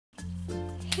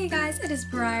Hey guys, it is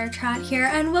Breyer here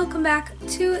and welcome back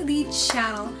to the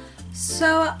channel.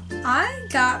 So I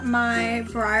got my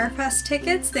Breyerfest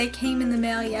tickets. They came in the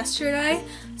mail yesterday,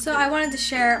 so I wanted to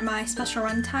share my special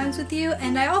run times with you,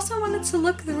 and I also wanted to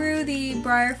look through the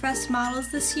Breyerfest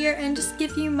models this year and just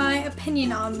give you my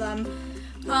opinion on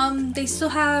them. They still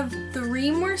have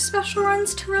 3 more special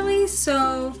runs to release,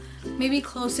 so maybe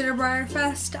closer to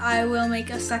Breyerfest I will make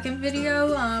a second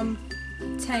video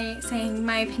saying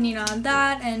my opinion on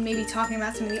that and maybe talking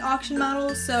about some of the auction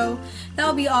models, so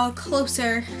that'll be all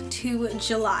closer to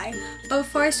July. But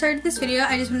before I started this video,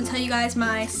 I just want to tell you guys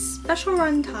my special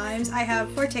run times. I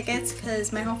have 4 tickets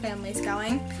because my whole family's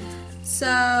going.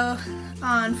 So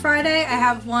on Friday I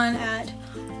have one at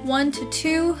 1 to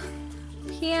 2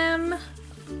 p.m.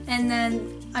 and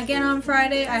then again on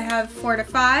Friday I have 4 to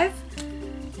 5.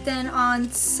 Then on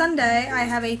Sunday, I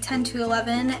have a 10 to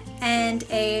 11 and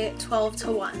a 12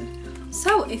 to 1.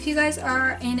 So if you guys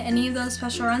are in any of those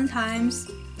special run times,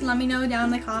 let me know down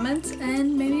in the comments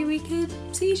and maybe we could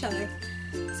see each other.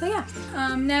 So yeah,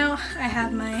 now I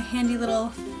have my handy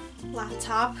little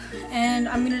laptop and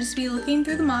I'm going to just be looking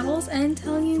through the models and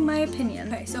telling you my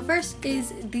opinion. Okay, so first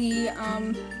is the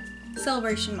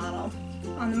Celebration model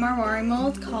on the Marwari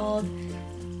mold called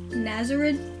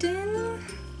Nazaruddin.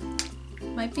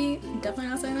 Might be definitely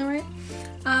not saying that right.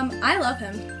 I love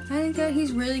him. I think that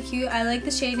he's really cute. I like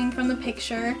the shading from the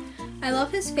picture. I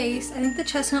love his face. I think the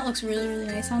chestnut looks really, really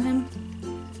nice on him.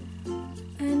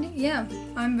 And yeah,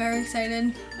 I'm very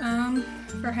excited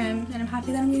for him, and I'm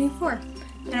happy that I'm getting 4.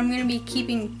 And I'm gonna be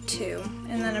keeping 2,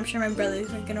 and then I'm sure my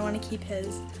brothers are gonna want to keep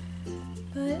his.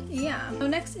 But yeah. So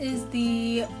next is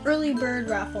the early bird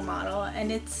raffle model, and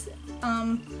it's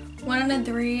 1 out of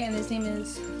 3, and his name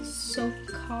is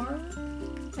Sokkar.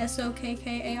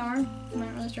 S-O-K-K-A-R. I'm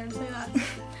not really sure to say that.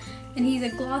 And he's a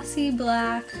glossy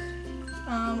black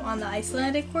on the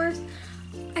Icelandic horse.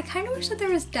 I kind of wish that there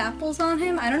was dapples on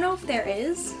him. I don't know if there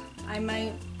is. I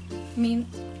mean,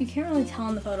 you can't really tell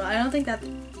in the photo. I don't think that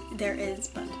there is,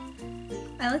 but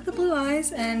I like the blue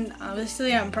eyes, and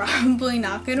obviously I'm probably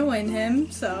not going to win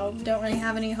him, so don't really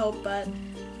have any hope, but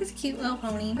he's a cute little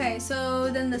pony. Okay, so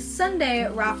then the Sunday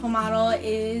raffle model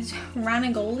is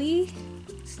Ranagoli.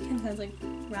 This kind of sounds like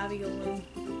ravioli.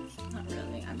 Not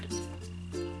really, I'm just...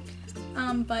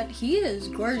 but he is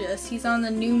gorgeous. He's on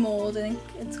the new mold. I think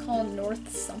it's called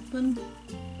North something.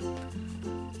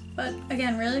 But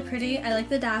again, really pretty. I like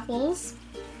the dapples.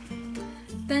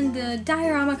 Then the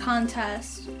diorama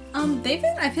contest.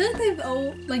 I feel like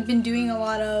they've been doing a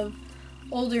lot of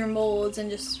older molds and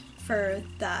just for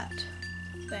that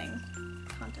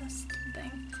contest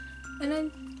thing.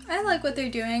 And I like what they're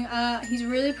doing. He's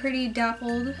really pretty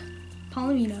dappled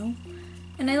Palomino,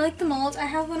 and I like the mold. I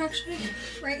have one actually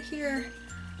right here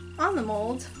on the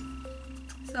mold,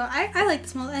 so I like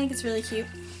this mold. I think it's really cute.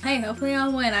 Hey, hopefully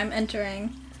I'll win. I'm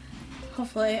entering.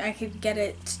 Hopefully I could get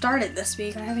it started this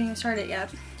week. I haven't even started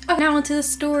yet. Okay, now on to the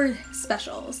store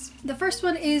specials. The first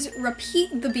one is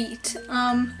Repeat the Beat,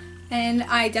 and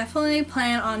I definitely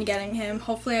plan on getting him.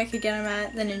 Hopefully I could get him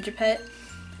at the Ninja Pit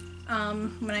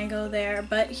when I go there,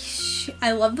 but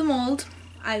I love the mold.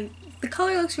 The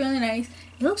color looks really nice.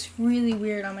 It looks really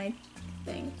weird on my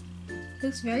thing. It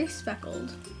looks very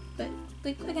speckled, but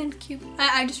like again, cute.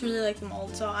 I just really like the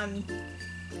mold, so and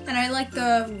I like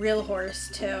the real horse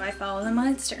too. I follow them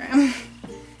on Instagram.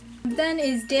 Then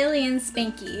is Daily and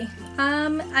Spanky.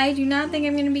 I do not think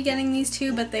I'm gonna be getting these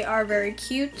 2, but they are very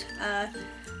cute. I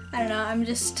don't know. I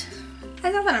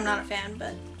thought that I'm not a fan,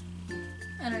 but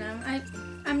I don't know. I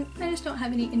just don't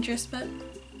have any interest, but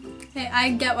hey,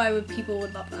 I get why people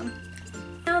would love them.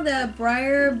 Now the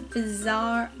Breyer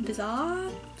Bazaar,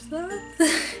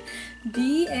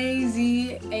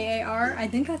 B-A-Z-A-A-R, I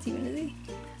think that's even a Z.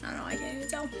 I don't know, I can't even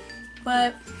tell.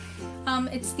 But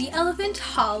it's the elephant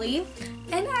Holly,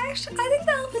 and I think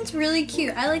the elephant's really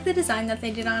cute. I like the design that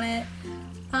they did on it.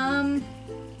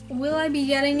 Will I be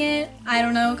getting it? I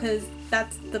don't know, because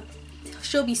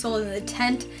she'll be sold in the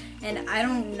tent, and I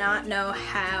do not know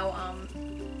how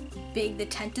big the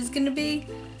tent is gonna be,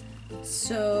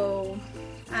 so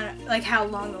I don't like how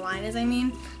long the line is. I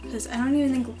mean, because I don't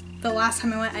even think the last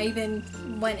time I even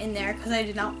went in there because I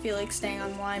did not feel like staying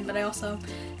on the line, but I also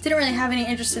didn't really have any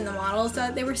interest in the models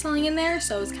that they were selling in there,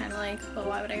 so it was kind of like, well,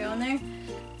 why would I go in there?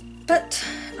 But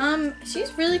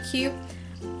she's really cute.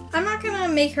 I'm not gonna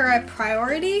make her a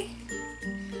priority,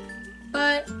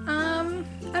 but I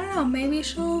don't know, maybe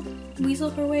she'll weasel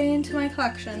her way into my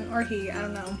collection, or he, I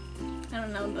don't know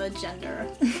the gender.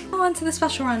 On to the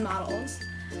special run models.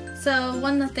 So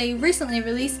one that they recently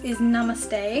released is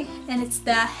Namaste, and it's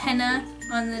the henna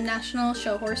on the National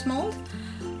Show Horse mold.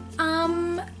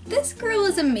 this girl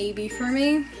is a maybe for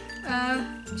me.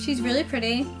 She's really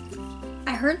pretty.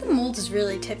 I heard the mold is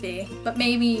really tippy, but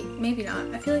maybe not.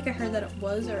 I feel like I heard that it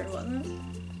was or it wasn't.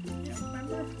 I don't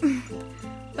remember.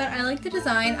 But I like the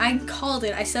design. I called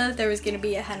it. I said that there was going to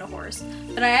be a henna horse,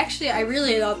 but I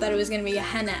really thought that it was going to be a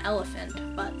henna elephant,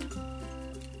 but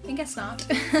I guess not.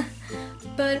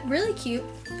 But really cute.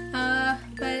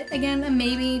 But again, a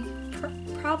maybe,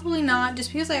 probably not,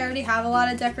 just because I already have a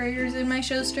lot of decorators in my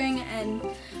show string, and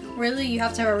really you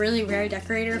have to have a really rare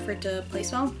decorator for it to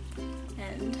place well,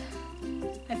 and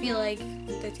I feel like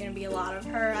there's going to be a lot of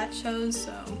her at shows,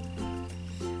 so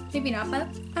maybe not, but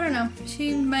I don't know.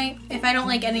 She might, if I don't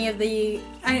like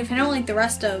if I don't like the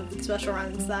rest of the special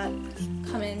runs that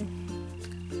come in,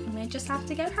 I might just have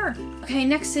to get her. Okay,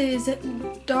 next is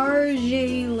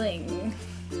Darjeeling.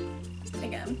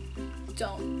 Again,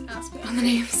 don't ask me on the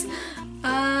names.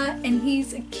 And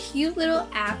he's a cute little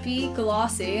appy,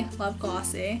 glossy, love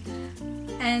glossy.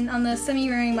 And on the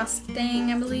semi-wearing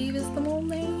Mustang, I believe is the mold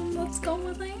name. Let's go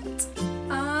with it.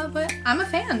 But I'm a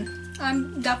fan.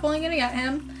 I'm definitely gonna get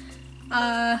him.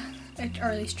 Or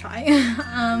at least try.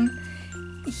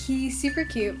 He's super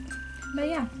cute. But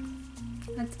yeah,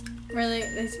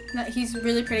 he's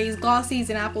really pretty. He's glossy, he's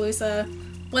an Appaloosa.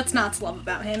 What's not to love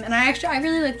about him? And I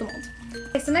really like the mold.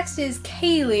 Okay, so next is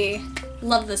Kaylee.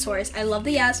 Love this horse. I love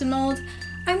the Yasmin mold.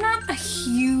 I'm not a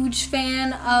huge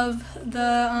fan of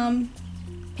the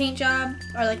paint job,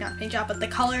 or like not paint job, but the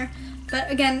color.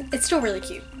 But again, it's still really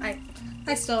cute. I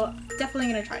still definitely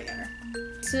gonna try to get her.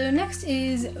 So next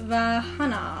is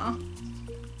Vahana.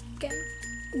 Again,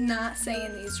 not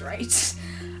saying these right.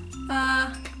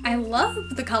 I love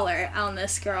the color on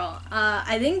this girl.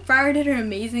 I think Breyer did an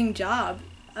amazing job.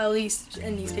 At least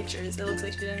in these pictures, it looks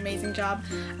like she did an amazing job.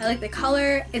 I like the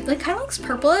color. It like kind of looks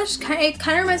purplish. It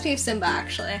kind of reminds me of Simba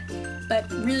actually, but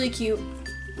really cute.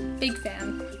 Big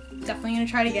fan. Definitely gonna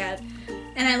try to get.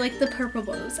 And I like the purple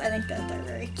bows. I think that they're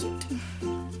very cute.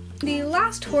 The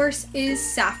last horse is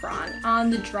Saffron on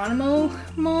the Geronimo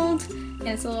mold, and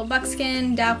it's a little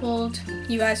buckskin, dappled.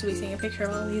 You guys will be seeing a picture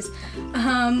of all these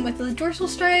with the dorsal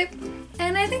stripe,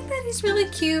 and I think that he's really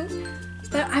cute.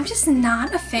 But I'm just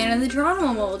not a fan of the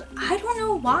Geronimo mold. I don't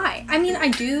know why. I mean, I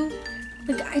do.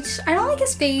 Like, I don't like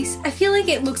his face. I feel like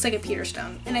it looks like a Peter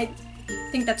Stone, and I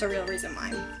think that's a real reason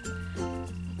why.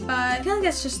 But I feel like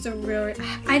that's just a real.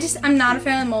 I'm not a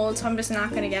fan of the mold, so I'm just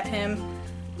not gonna get him.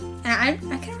 And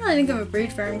I can't really think of a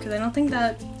breed for him because I don't think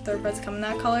that thoroughbreds come in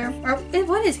that color. Or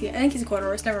what is he? I think he's a quarter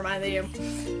horse. Never mind, they do.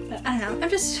 But I don't know.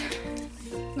 I'm just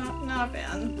not a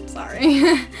fan. Sorry.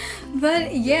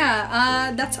 But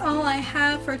yeah, that's all I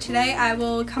have for today. I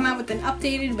will come out with an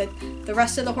updated with the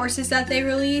rest of the horses that they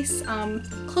release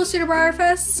closer to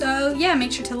Breyerfest. So yeah,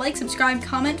 make sure to like, subscribe,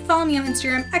 comment, follow me on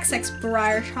Instagram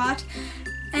 @xxbreyershot,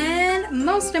 and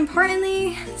most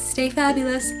importantly, stay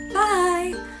fabulous.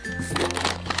 Bye.